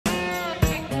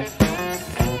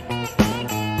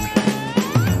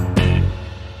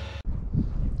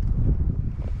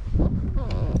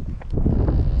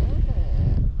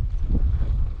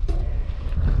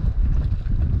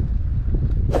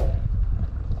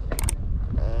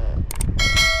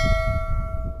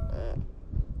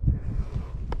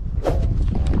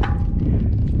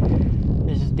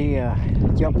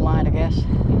jump line, I guess,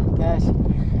 guys.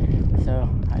 So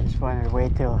I just wanted to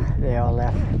wait till they all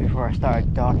left before I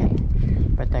started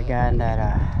talking. But that guy in that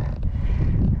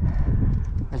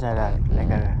was that like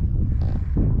a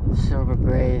silver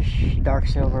grayish, dark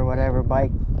silver, whatever bike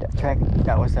Trek,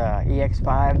 that was a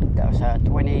EX5. That was a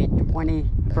 2020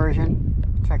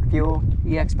 version Trek Fuel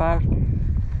EX5.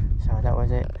 So that was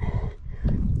it.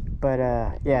 But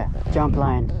yeah, jump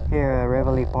line here at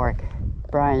Reveille Park.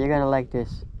 Brian, you're gonna like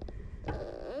this.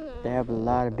 They have a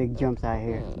lot of big jumps out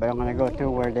here, but I'm gonna go through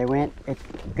where they went. It's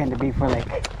gonna be for,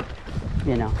 like,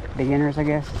 you know, beginners, I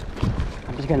guess.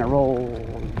 I'm just gonna roll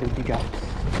the jumps.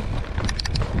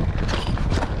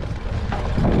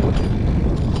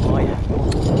 Oh yeah.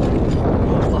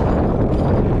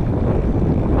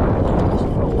 Just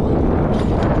roll.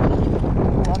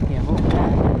 Okay, move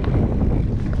that.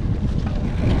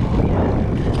 Oh yeah.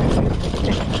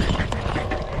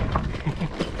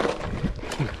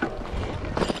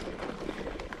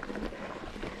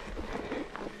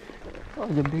 That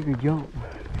was a bigger jump.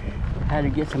 I had to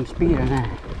get some speed on that.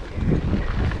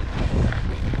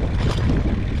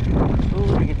 Oh,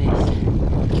 look at this.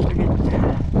 Look at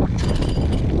that.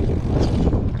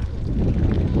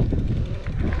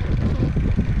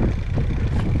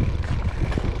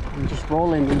 I'm just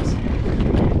rolling these.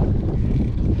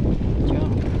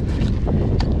 Jump.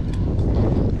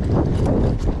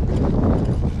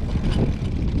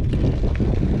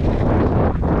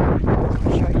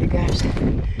 I'll show you guys.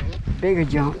 Bigger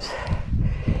jumps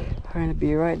are going to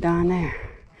be right down there.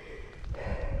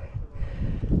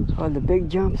 Oh, the big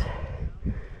jumps.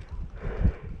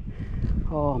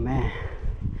 Oh man.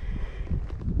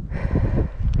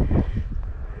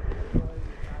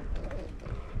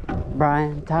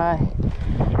 Brian, Ty,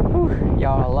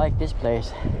 y'all like this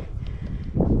place.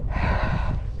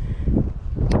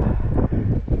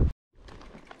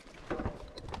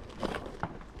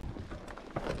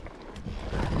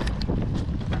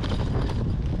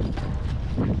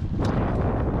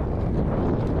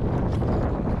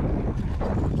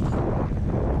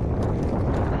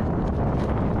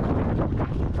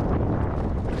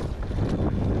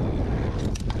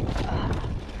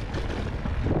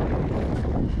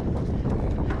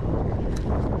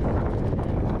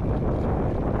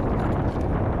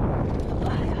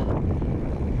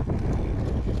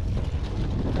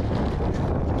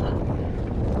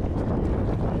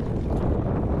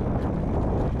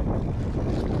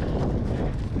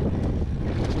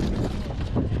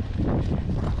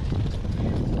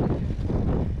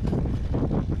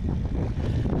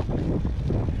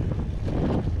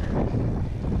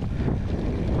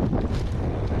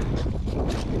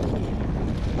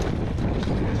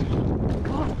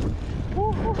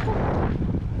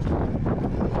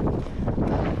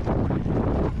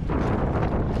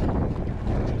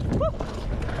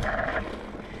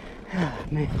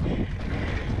 Man.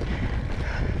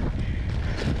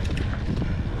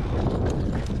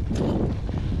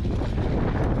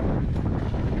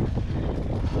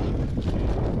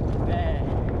 Man.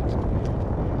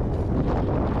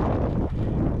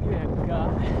 Good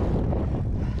God.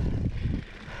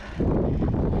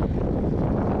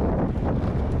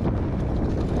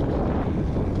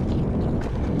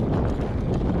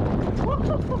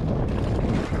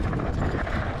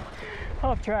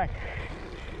 Off track.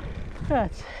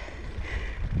 That's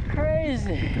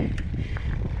crazy.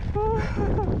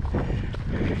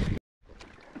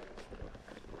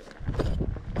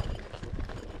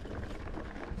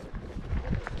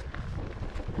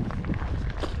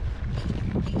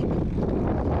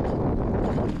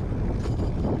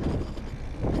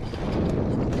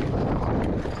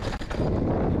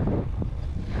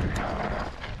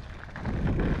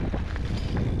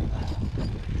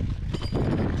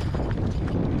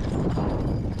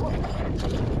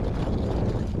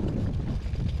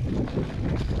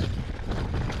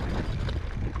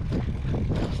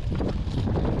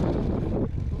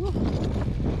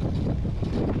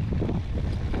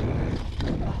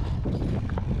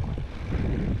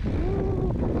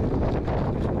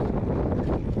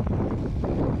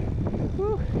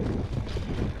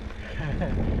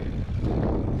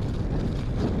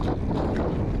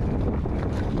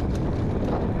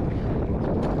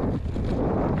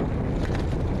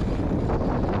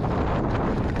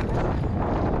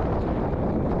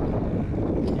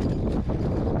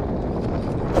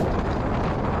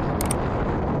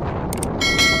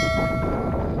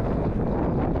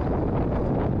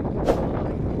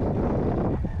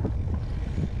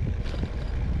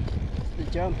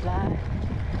 Jump line,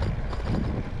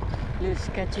 a little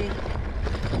sketchy.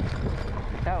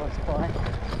 That was fun.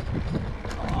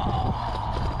 Oh.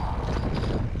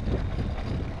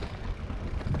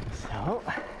 So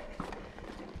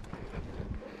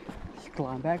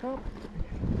climb back up,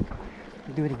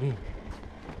 do it again.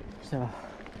 So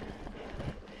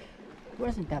it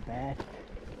wasn't that bad.